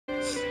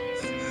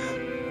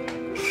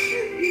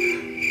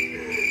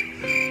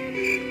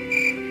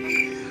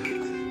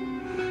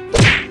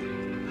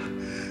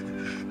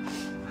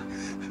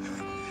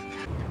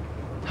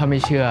ถ้าไ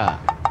ม่เชื่อ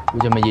กู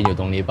จะมายืนอยู่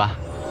ตรงนี้ปะ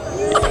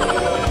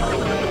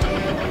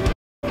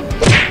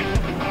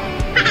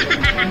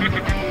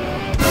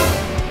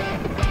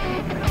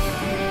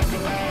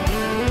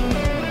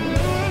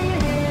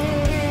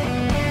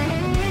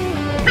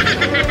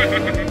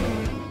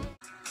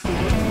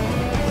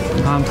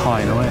ห้ามถอ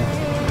ยนะเว้ย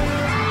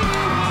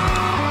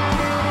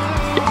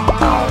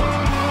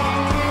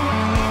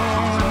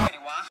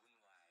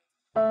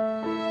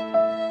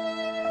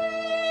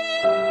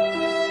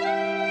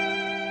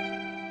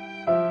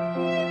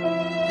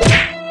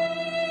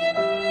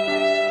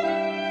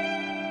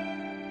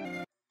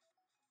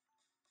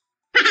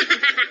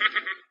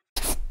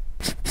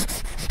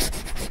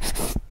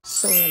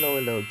So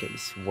hello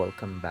guys,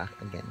 welcome back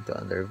again to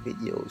another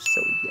video.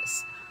 So yes,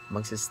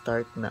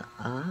 magsa-start na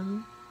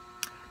ang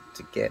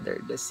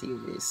Together the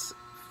series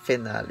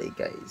finale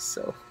guys.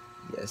 So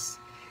yes,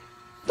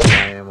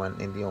 kaya naman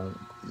hindi yung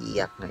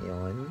iyak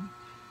ngayon.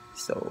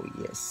 So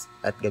yes,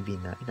 at gabi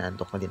na,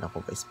 inaantok na din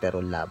ako guys,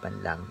 pero laban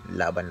lang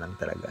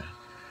talaga.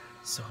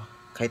 So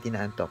kahit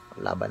inaantok,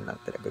 laban lang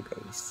talaga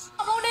guys.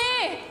 Ako di!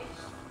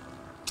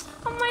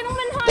 ทำไมต้องเ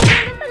ป็นเธอไม่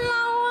ได้เป็นเร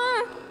าอะ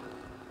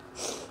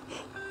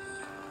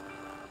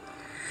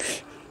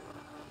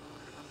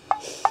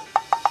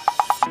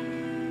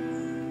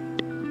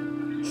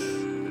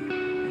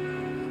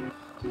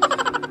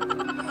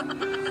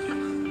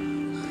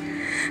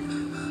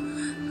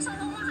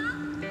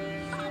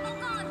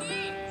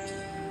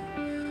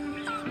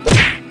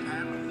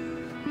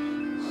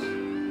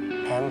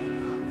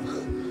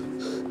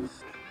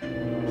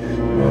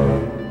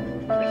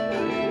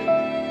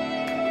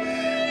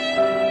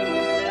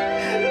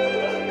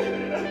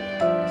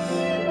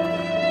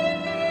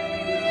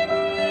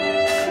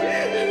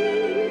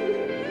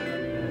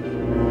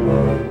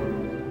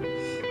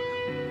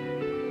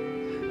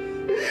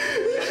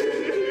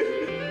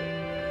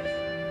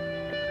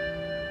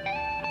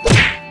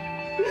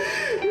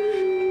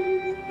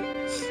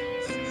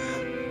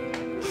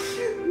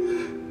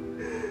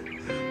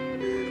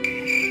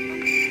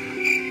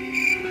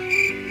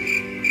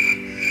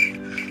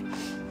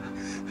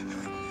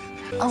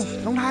เอ้า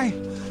น้องไทย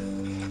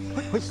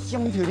เฮ้ยยั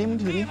งมึงถือดิ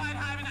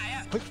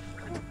เ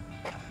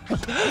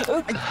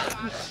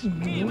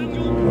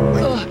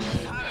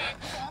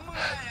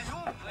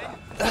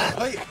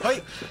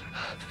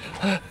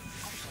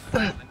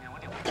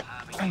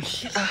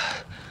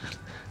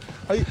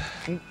ฮ้ย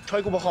ช่ว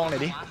ยกูประคองหน่อ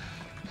ยดิ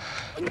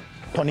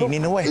ทนอีกนิ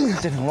ดนะเว้ย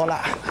จะถึงรถล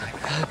ะ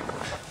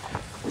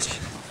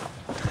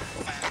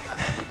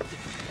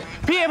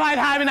พี่ไอ้พาย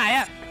ทายไปไหนอ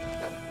ะ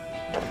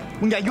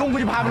มึงอย่ายุ่งกู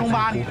จะพาไปโรงพยาบ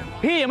าล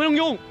พี่ไม่ต้อง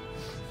ยุ่ง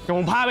เดี๋ยวผ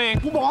มพาไปเอง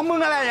กูบอกว่ามึง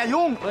อะไรอย่า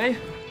ยุ่งเฮ้ย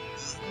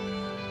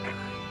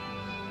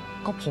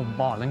ก็ผม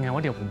บอกแล้วไงว่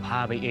าเดี๋ยวผมพา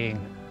ไปเอง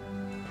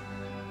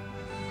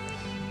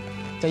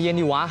ใจเย็น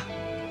ดิวะ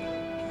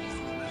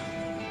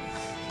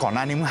ก่อนห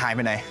น้านี้มึงหายไป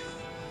ไหน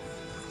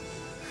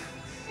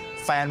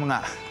แฟนมึงอ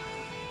ะ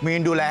มึง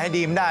ดูแลให้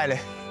ดีมันได้เล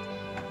ย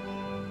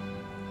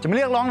จะไม่เ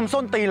รียกร้องน้ำ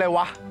ส้นตีเลย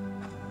วะ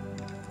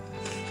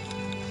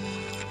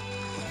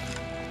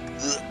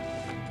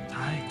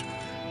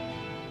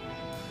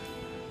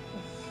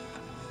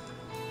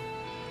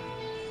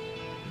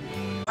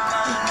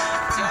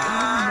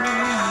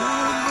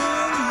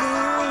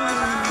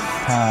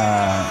ถ้า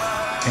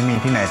ไม่มี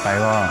ที่ไหนไป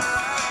ก็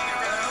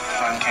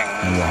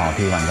อยู่หอ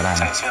พี่วันก็ได้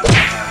นะ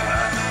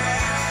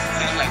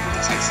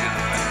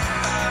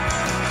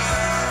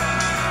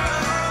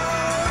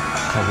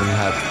ขอบคุณ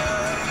ครับ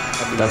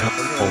แต่ถ้า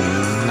ผม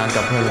นัด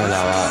กับเพื่อนไว้แ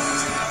ล้วอะ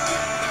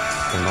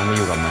ผมต้องไปอ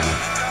ยู่กับมัน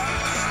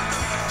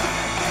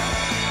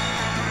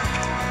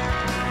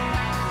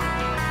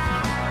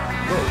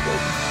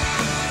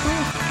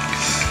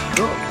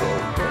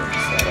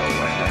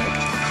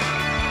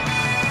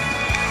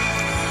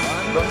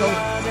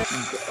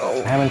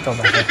ให้มันจบแ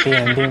บบแฮปปี้เ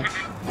อนดิ้ง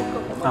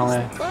เอาไง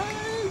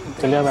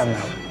จะเลือกแบบไหน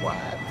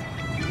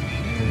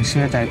เ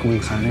ชื่อใจกูอี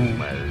กครั้งนึง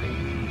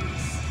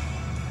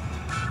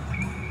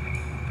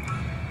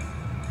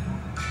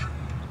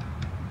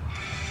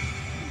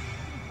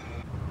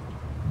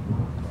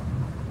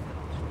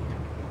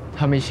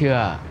ถ้าไม่เชื่อ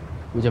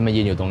กูจะมา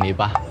ยืนอยู่ตรงนี้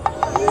ปะ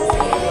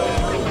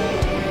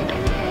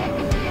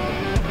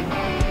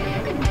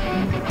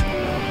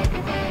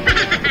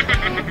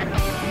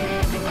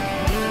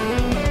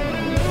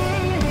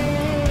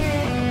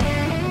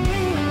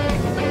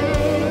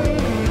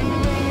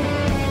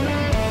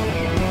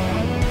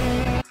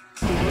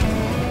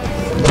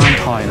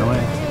ถอยนะเว้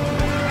ย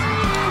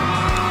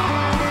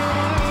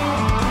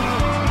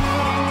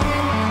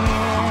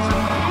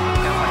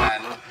คนนั้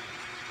น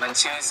มัน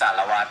ชื่อสา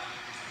รวัตร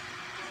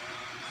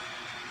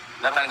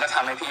แล้วมันก็ท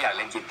ำให้พี่อยากเ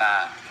ล่นกีตา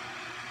ร์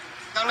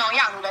น้องๆอ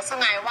ยากรู้แล้วใช่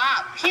ไหมว่า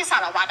พี่สา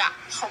รวัตรอะ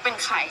เขาเป็น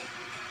ใคร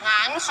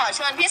งั้นขอเ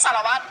ชิญพี่สาร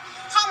วัตร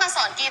เข้ามาส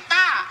อนกีต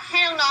าร์ให้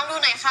น้องๆดู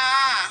หน่อยค่ะ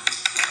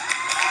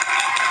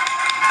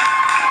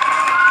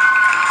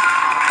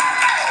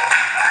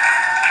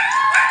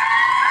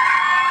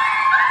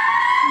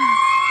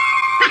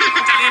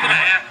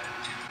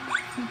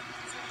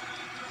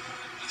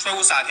ช่วย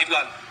กูสาธิตก่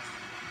อน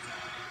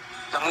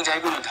แล้วมึงจะให้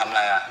กูหยุดทำอะไ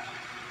รอ่ะ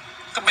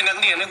ก็เป็นนัก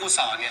เรียนให้กูส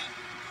อนไง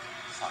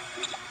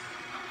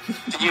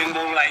จะยืนว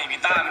งอะไรกี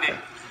ตาร์ไม่ดิ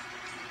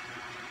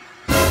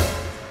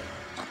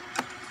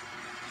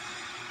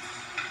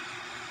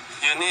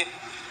ยืนนี่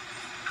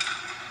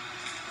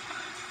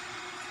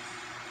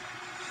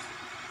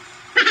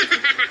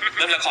เ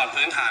ริ่มจากคอร์ด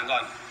พื้นฐานก่อ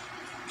น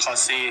คอร์ด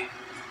C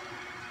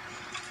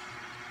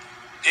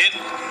ผิด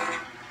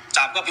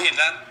จับก็ผิด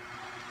แล้ว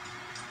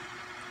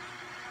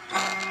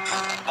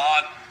บอ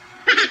ด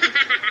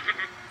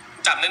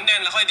จับแน่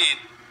นๆแล้วค่อยดีด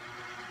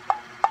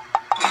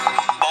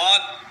บอ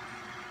ส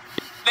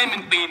เล่นเป็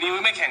นปีนิ้ว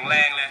ไม่แข็งแร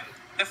งเลย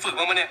ได้ฝึก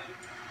บ้างมั้ยเนี่ย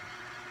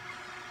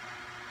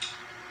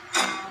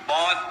บ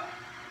อส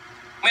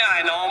ไม่อา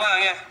ยน้องบ้าง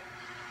ไง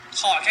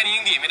ขอดแค่นี้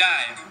ยังดีดไม่ได้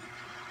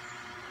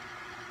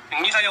อย่า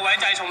งนี้ใครจะไว้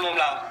ใจชมรม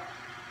เรา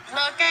เ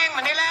ลิกแกล้ง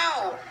มันได้แล้ว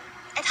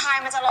ไอ้ทาย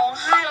มันจะร้อง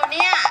ไห้แล้วเ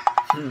นี่ย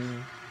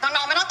น้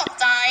องๆไม่ต้องตก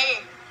ใจ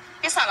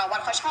พี่สารวัต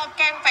รเขาชอบแ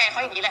กล้งแฟนเข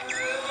าอย่างนี้แหละ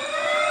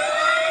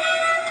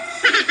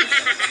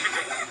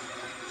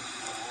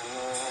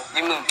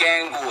นี่มึงแกล้ง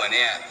กูเ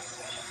นี่ย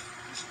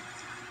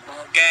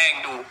แกล้ง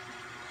ดู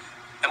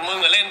แต่มึง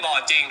เล่นบอร์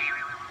ดจริง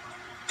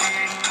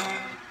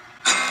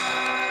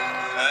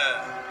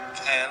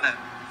แค่นั้นแหละ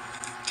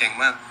เก่ง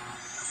มาก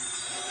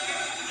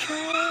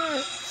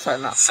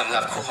สำหรั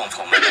บคู่ของผ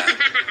มนะ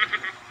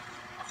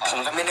ผม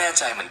ก็ไม่แน่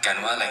ใจเหมือนกัน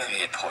ว่าอะไรคือ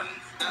เหตุผล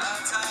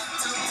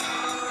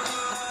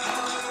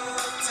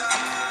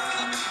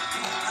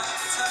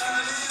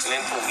เล่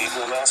นถูกนี้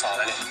กูไม่ต้องสอนแ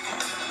ล้วเนี่ย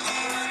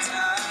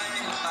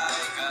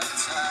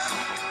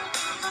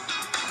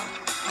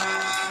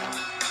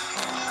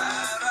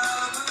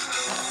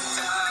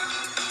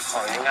ขอ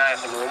งง่ายๆ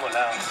คนรู้หมดแ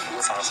ล้วกู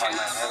สอนคอน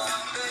มาให้เรา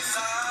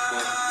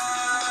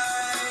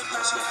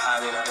สีผ้า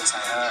นี่นะเป็นสา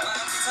ย5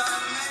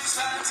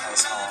สาย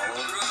2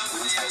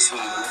สาย4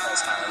สาย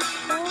3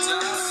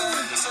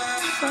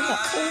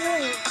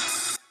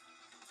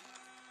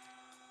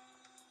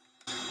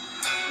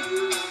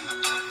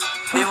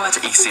ไม่ว่าจะ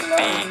อีก10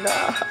 ปี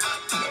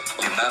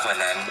หรือมากกว่า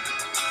นั้น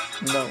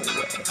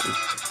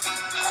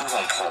คู่ข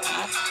องผม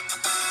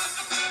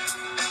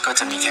ก็จ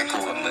ะมีแค่กู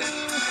กับมึง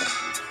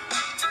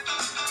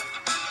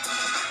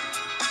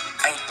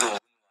ไอ้ตัว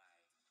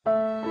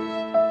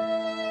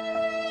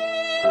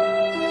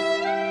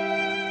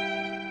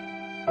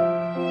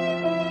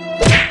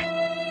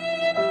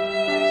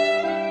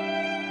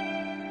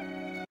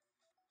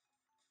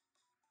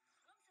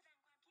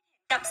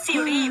กับซี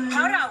รีส์เพร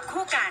าะเรา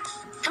คู่กัน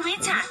ทวิต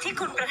ฉากที่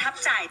คุณประทับ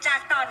ใจจาก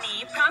ตอนนี้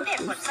พร้อมเห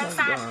ตุผล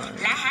สั้น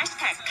ๆและแฮช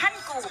แท็กขั้น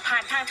กูผ่า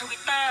นทางทวิ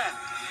ตเตอร์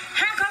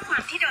5 ข้อควา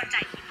มที่โดนใจ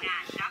ทีมงา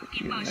นรับกิ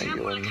ฟต์วอเชอร์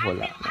มูลค่า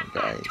 1,000 บ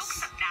าททุก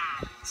สัปดาห์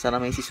Sana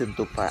may season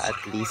 2 pa at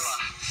least.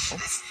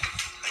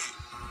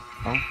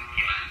 Oh,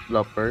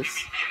 bloopers.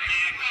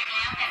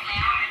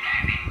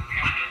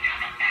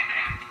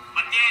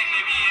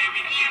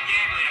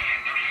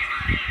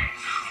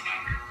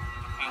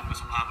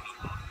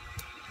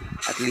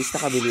 At least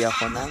nakabili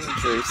ako ng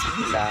jersey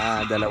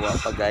nila. Dalawa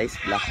pa guys,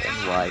 black and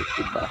white,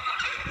 diba?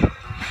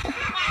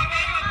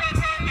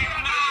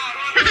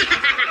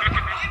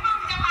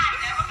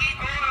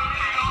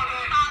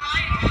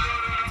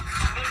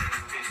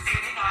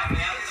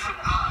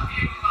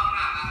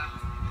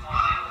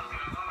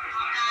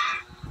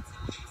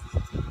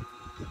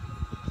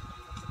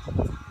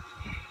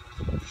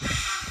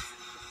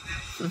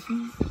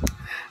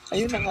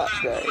 Ayun na nga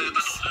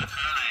guys.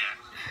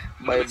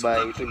 Bye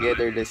bye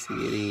Together the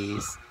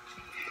series.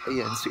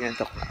 Ayun,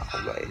 sinantok na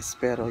ako guys.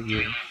 Pero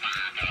yun,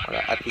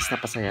 wala, at least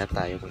napasaya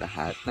tayong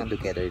lahat ng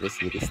Together the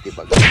series,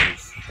 diba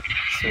guys?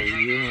 So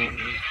yun.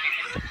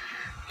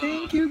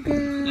 Thank you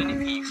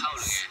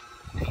guys.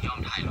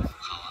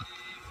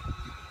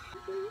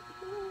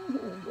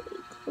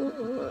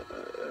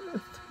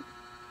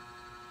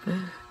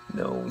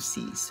 No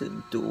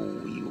season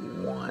 2, we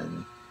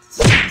want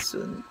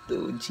season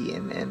 2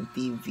 GMM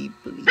TV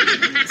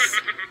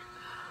please.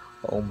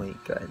 Oh my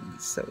god,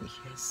 so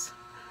yes.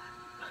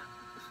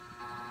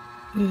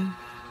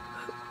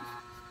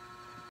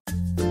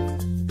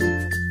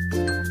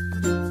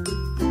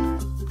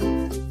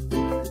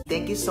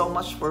 Thank you so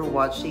much for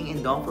watching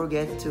and don't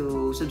forget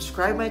to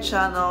subscribe my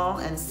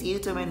channel and see you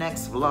to my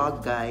next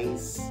vlog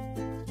guys.